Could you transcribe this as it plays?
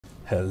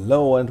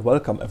Hello and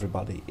welcome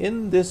everybody.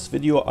 In this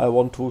video I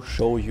want to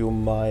show you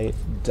my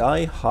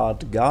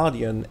Die-Hard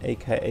Guardian,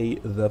 aka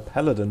the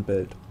Paladin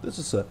build. This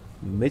is a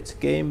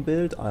mid-game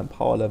build. I'm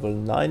power level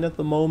 9 at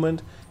the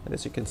moment, and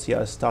as you can see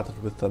I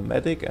started with the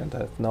medic and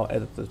I've now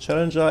added the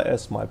challenger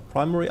as my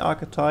primary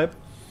archetype.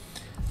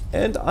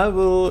 And I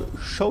will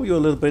show you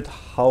a little bit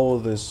how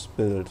this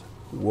build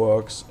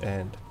works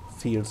and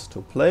feels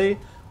to play.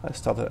 I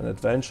started an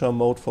adventure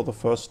mode for the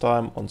first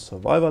time on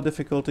survivor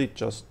difficulty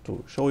just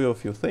to show you a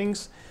few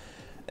things.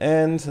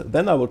 And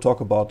then I will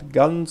talk about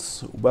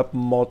guns,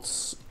 weapon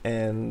mods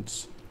and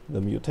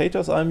the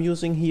mutators I'm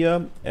using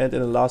here. And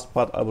in the last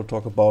part I will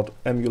talk about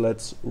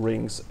amulets,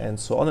 rings and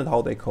so on and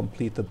how they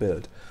complete the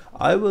build.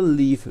 I will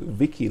leave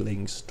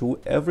Wiki-Links to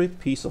every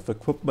piece of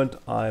equipment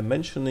I'm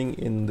mentioning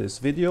in this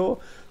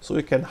video, so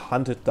you can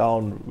hunt it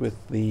down with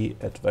the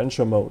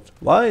adventure mode.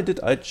 Why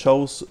did I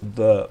choose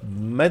the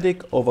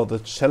medic over the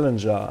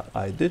challenger?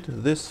 I did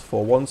this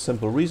for one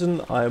simple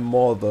reason. I'm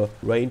more the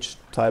ranged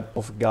type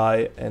of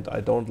guy and I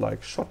don't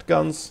like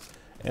shotguns,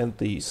 and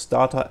the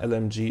starter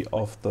LMG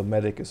of the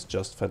medic is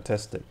just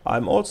fantastic.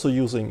 I'm also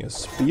using a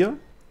spear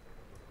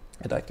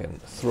and I can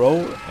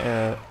throw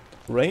at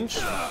range.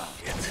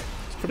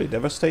 Pretty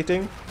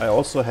devastating. I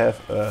also have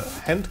a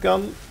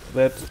handgun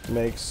that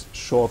makes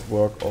short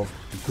work of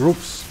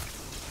groups.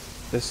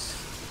 This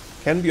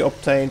can be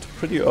obtained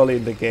pretty early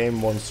in the game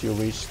once you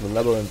reach the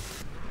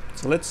labyrinth.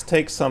 So let's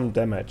take some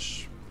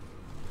damage.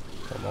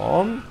 Come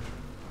on.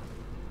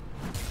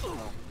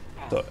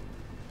 So,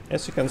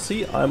 as you can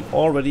see, I'm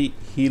already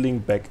healing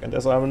back, and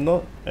as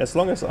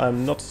long as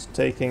I'm not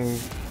taking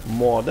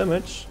more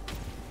damage,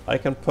 I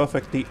can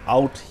perfectly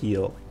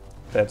out-heal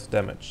that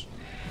damage.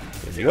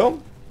 Here we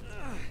go.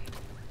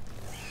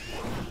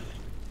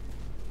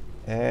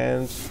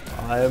 And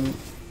I'm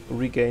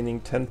regaining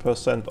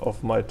 10%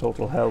 of my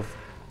total health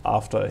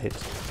after a hit.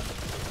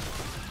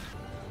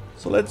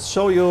 So let's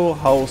show you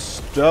how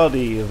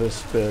sturdy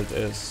this build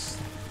is.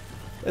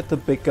 Let the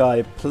big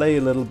guy play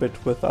a little bit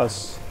with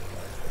us.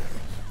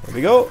 There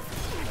we go.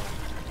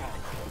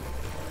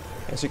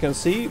 As you can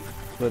see,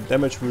 the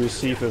damage we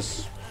receive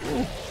is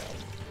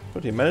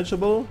pretty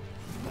manageable,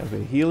 and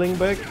we're healing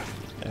back.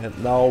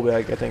 And now we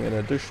are getting an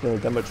additional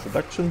damage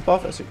reduction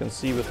buff, as you can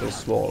see with this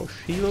small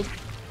shield.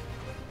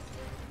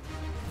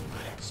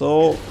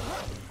 So,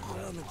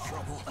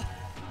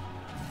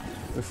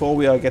 before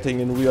we are getting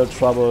in real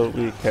trouble,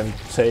 we can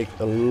take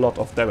a lot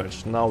of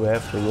damage. Now we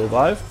have the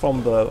revive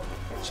from the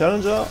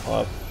challenger.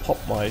 I pop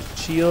my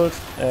shield,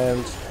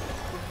 and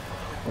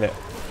yeah,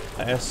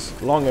 as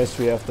long as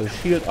we have the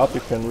shield up,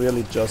 you can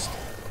really just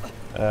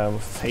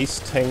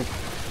face tank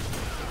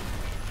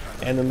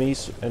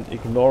enemies and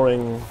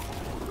ignoring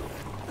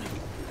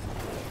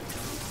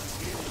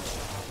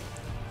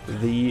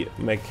the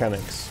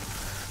mechanics.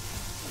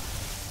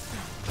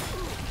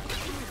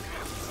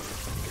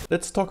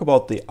 Let's talk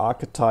about the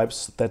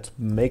archetypes that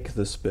make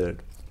this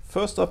build.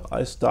 First up,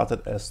 I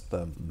started as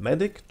the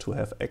medic to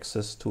have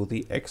access to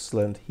the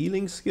excellent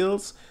healing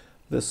skills.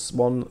 This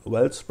one,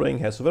 Wellspring,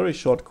 has a very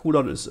short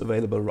cooldown, is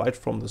available right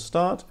from the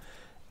start.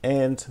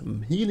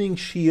 And Healing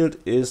Shield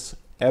is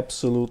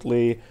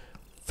absolutely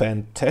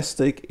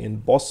fantastic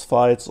in boss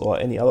fights or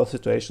any other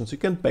situations. You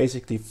can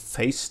basically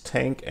face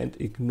tank and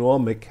ignore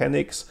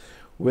mechanics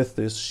with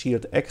this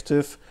shield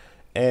active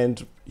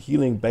and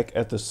healing back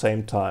at the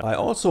same time. I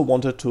also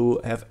wanted to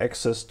have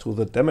access to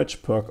the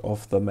damage perk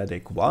of the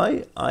medic.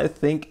 Why? I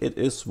think it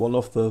is one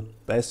of the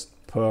best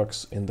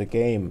perks in the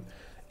game.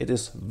 It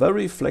is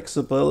very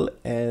flexible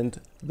and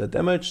the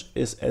damage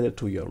is added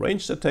to your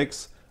ranged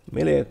attacks,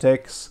 melee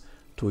attacks,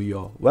 to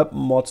your weapon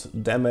mod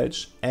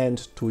damage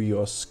and to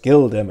your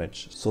skill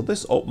damage. So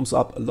this opens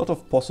up a lot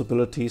of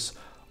possibilities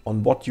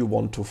on what you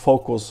want to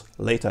focus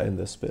later in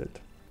this build.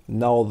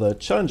 Now the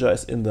challenger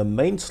is in the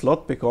main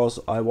slot because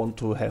I want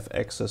to have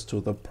access to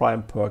the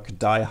prime perk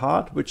Die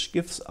Hard, which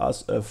gives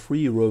us a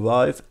free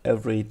revive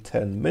every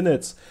 10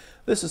 minutes.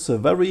 This is a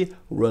very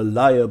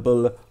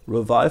reliable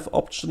revive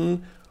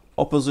option,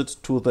 opposite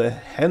to the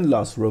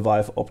handler's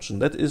revive option.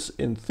 That is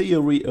in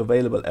theory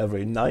available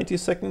every 90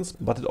 seconds,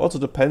 but it also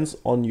depends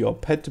on your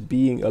pet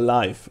being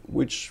alive,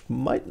 which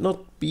might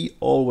not be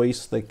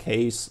always the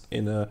case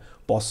in a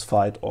boss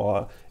fight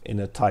or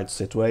in a tight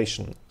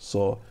situation.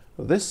 So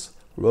this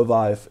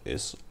revive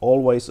is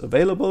always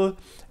available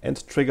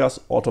and triggers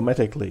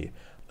automatically.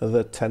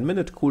 The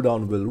 10-minute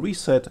cooldown will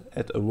reset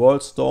at a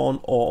world's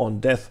dawn or on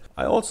death.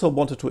 I also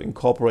wanted to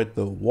incorporate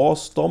the War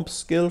Stomp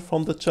skill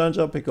from the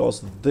challenger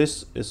because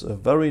this is a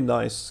very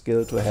nice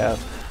skill to have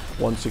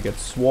once you get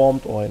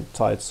swarmed or in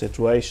tight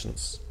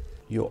situations.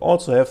 You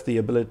also have the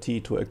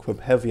ability to equip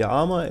heavy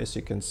armor. As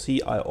you can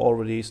see, I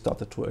already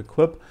started to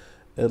equip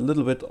a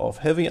little bit of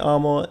heavy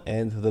armor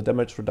and the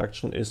damage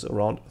reduction is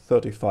around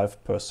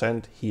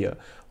 35% here,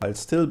 while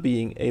still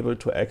being able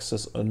to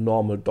access a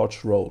normal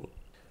dodge roll.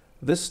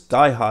 This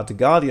Die-Hard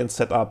Guardian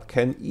setup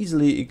can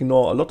easily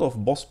ignore a lot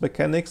of boss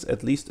mechanics,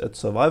 at least at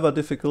survivor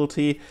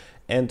difficulty,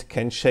 and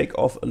can shake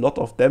off a lot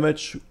of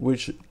damage,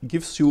 which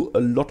gives you a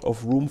lot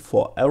of room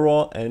for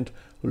error and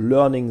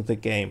learning the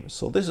game.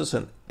 So this is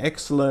an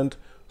excellent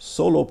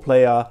solo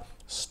player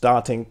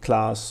starting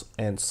class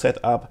and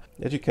setup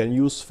that you can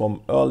use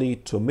from early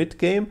to mid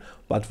game,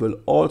 but will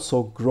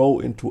also grow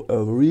into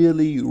a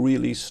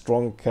really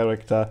strong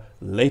character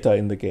later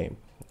in the game.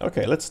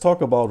 Okay, let's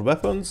talk about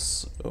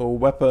weapons,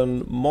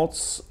 weapon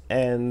mods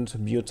and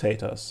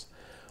mutators.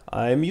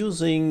 I'm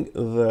using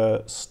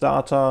the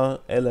starter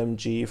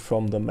LMG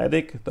from the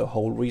medic. The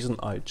whole reason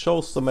I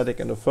chose the medic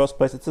in the first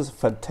place, it's a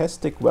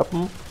fantastic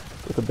weapon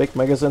with a big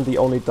magazine. The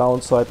only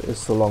downside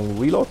is the long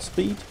reload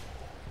speed,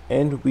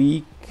 and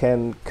we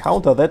can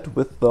counter that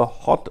with the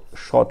hot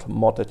shot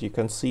mod that you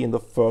can see in the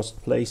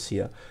first place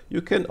here.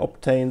 You can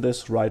obtain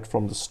this right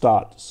from the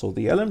start. So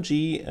the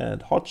LMG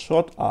and hot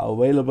shot are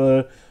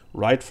available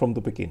right from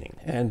the beginning.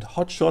 And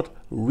hotshot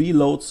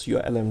reloads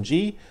your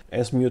LMG.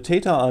 As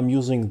mutator, I'm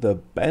using the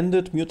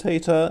bandit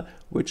mutator,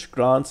 which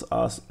grants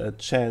us a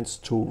chance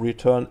to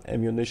return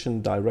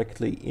ammunition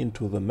directly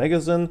into the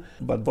magazine.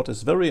 But what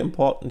is very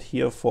important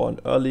here for an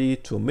early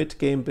to mid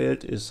game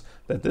build is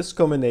that this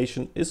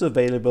combination is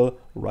available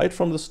right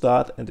from the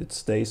start, and it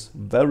stays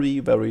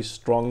very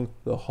strong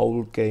the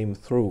whole game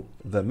through.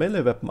 The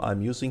melee weapon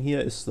I'm using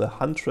here is the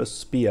Huntress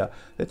Spear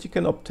that you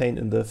can obtain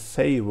in the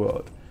Fey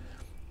world.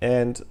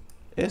 And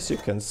as you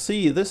can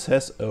see, this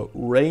has a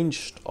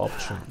ranged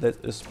option that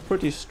is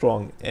pretty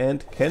strong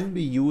and can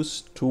be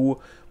used to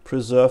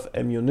preserve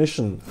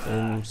ammunition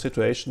in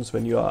situations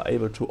when you are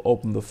able to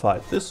open the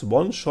fight. This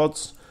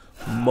one-shots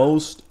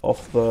most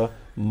of the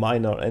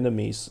minor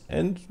enemies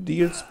and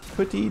deals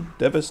pretty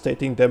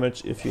devastating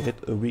damage if you hit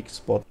a weak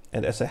spot.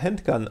 And as a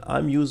handgun,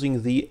 I'm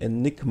using the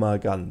Enigma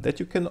gun that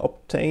you can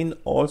obtain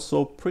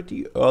also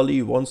pretty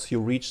early once you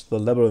reach the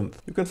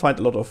labyrinth. You can find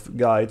a lot of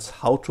guides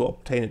how to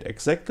obtain it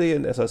exactly,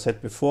 and as I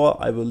said before,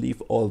 I will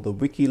leave all the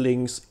wiki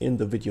links in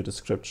the video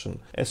description.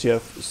 As you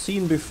have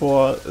seen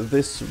before,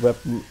 this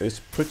weapon is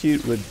pretty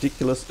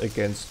ridiculous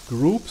against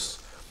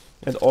groups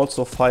and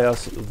also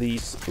fires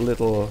these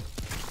little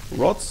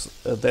rods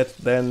that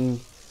then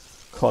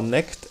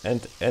connect,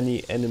 and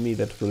any enemy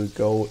that will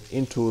go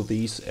into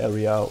this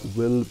area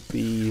will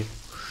be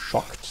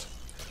shocked.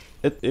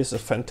 It is a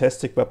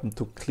fantastic weapon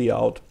to clear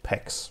out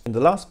packs. In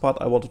the last part,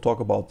 I want to talk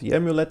about the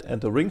amulet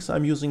and the rings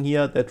I'm using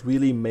here that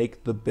really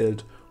make the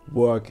build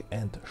work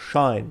and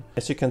shine.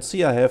 As you can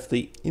see, I have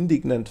the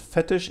Indignant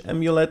Fetish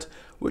amulet,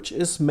 which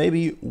is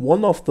maybe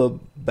one of the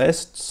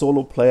best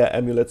solo player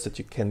amulets that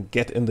you can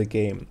get in the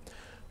game.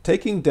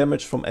 Taking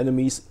damage from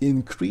enemies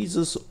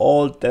increases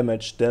all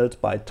damage dealt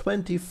by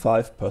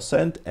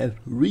 25% and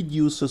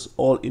reduces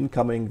all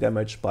incoming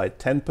damage by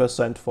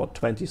 10% for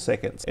 20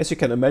 seconds. As you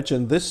can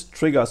imagine, this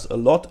triggers a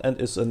lot and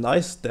is a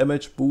nice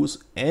damage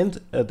boost and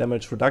a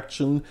damage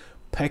reduction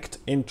packed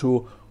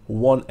into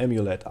one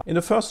amulet. In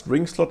the first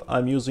ring slot,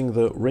 I'm using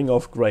the Ring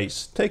of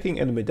Grace. Taking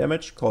enemy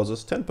damage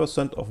causes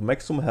 10% of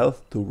maximum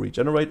health to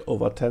regenerate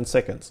over 10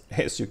 seconds.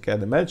 As you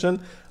can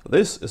imagine,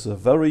 this is a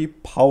very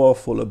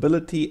powerful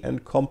ability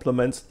and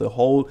complements the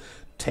whole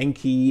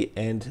tanky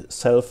and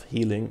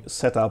self-healing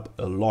setup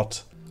a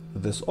lot.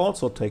 This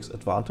also takes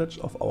advantage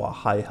of our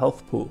high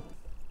health pool.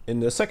 In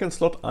the second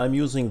slot, I'm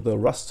using the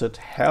Rusted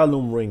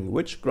Heirloom Ring,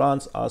 which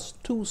grants us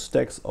 2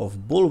 stacks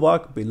of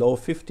Bulwark below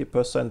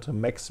 50%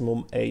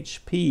 maximum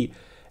HP.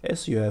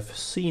 As you have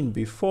seen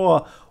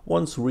before,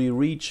 once we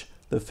reach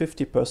the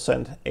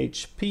 50%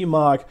 HP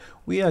mark,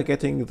 we are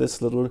getting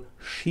this little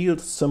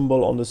shield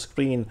symbol on the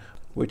screen,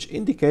 which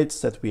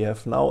indicates that we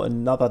have now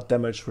another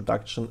damage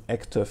reduction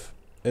active.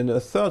 In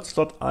the third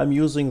slot, I'm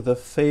using the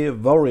Fey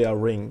Warrior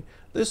Ring.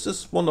 This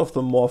is one of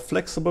the more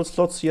flexible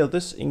slots here.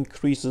 This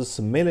increases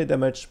melee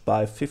damage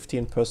by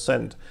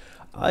 15%.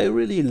 I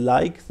really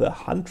like the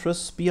Huntress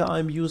Spear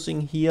I'm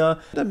using here.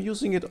 I'm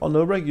using it on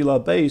a regular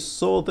base,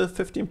 so the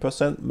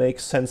 15%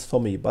 makes sense for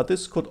me. But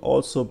this could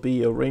also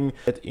be a ring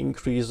that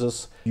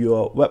increases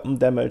your weapon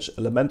damage,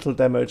 elemental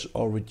damage,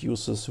 or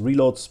reduces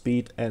reload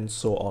speed and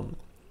so on.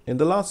 In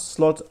the last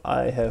slot,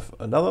 I have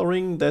another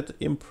ring that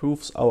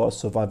improves our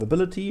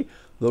survivability,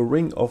 the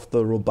Ring of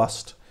the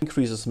Robust.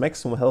 Increases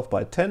maximum health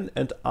by 10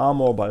 and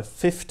armor by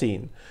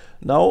 15.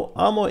 Now,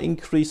 armor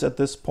increase at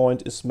this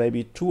point is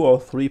maybe 2 or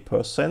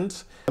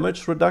 3%.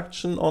 Damage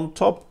reduction on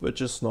top, which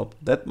is not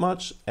that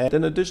much, and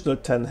an additional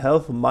 10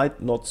 health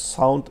might not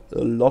sound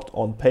a lot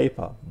on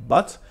paper,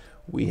 but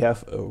we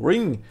have a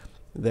ring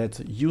that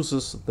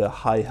uses the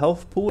high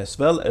health pool as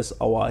well as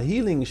our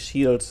healing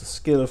shield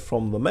skill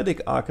from the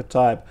medic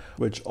archetype,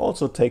 which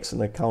also takes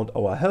into account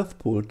our health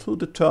pool to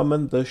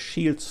determine the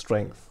shield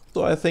strength.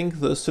 So I think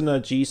the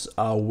synergies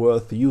are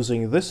worth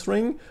using this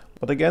ring,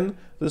 but again,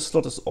 this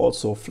slot is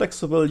also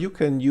flexible. You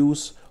can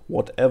use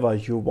whatever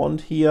you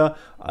want here.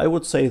 I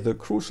would say the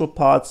crucial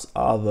parts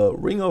are the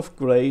Ring of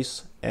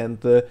Grace and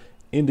the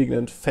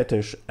Indignant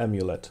Fetish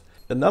amulet.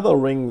 Another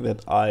ring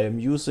that I am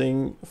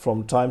using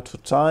from time to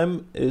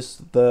time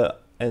is the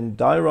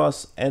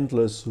Endira's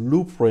Endless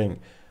Loop Ring.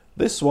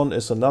 This one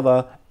is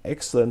another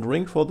excellent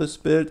ring for this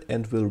build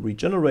and will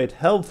regenerate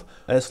health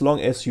as long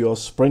as you're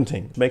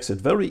sprinting. It makes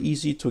it very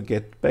easy to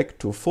get back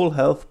to full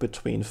health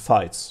between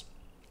fights.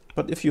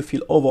 But if you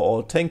feel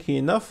overall tanky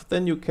enough,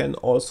 then you can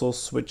also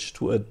switch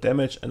to a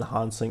damage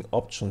enhancing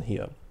option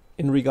here.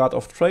 In regard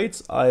of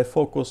traits, I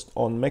focused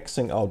on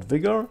maxing out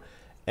Vigor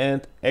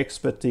and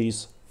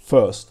Expertise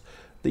first.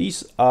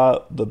 These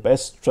are the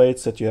best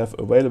traits that you have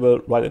available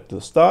right at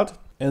the start,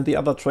 and the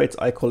other traits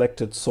I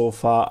collected so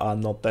far are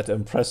not that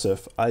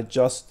impressive. I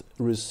just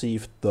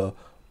received the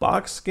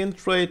Bark Skin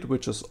trait,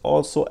 which is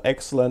also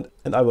excellent,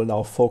 and I will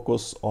now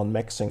focus on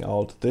maxing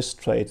out this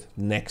trait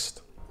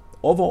next.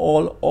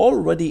 Overall,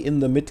 already in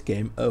the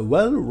mid-game, a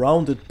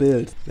well-rounded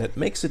build that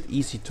makes it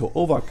easy to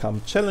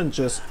overcome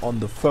challenges on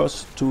the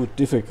first two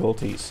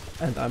difficulties.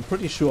 And I'm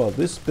pretty sure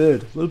this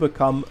build will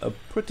become a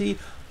pretty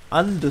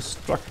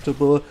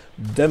indestructible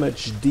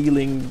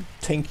damage-dealing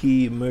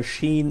tanky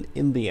machine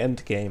in the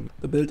end game.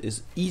 The build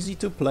is easy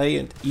to play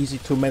and easy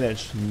to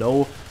manage.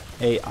 No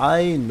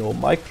AI, no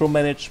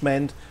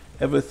micromanagement.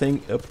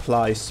 Everything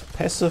applies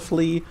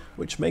passively,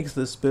 which makes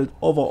this build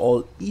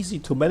overall easy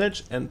to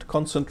manage and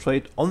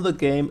concentrate on the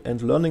game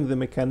and learning the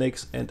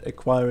mechanics and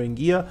acquiring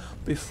gear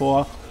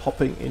before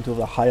hopping into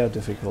the higher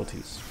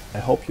difficulties. I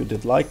hope you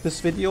did like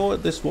this video.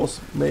 This was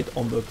made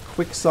on the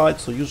quick side,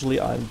 so usually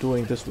I'm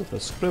doing this with a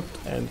script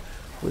and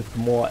with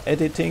more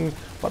editing,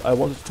 but I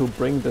wanted to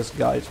bring this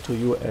guide to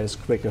you as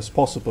quick as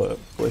possible.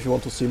 So if you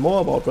want to see more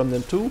about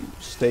Remnant 2,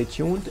 stay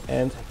tuned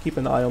and keep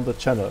an eye on the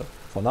channel.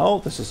 For now,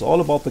 this is all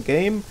about the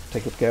game.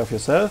 Take good care of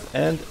yourself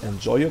and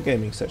enjoy your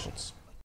gaming sessions.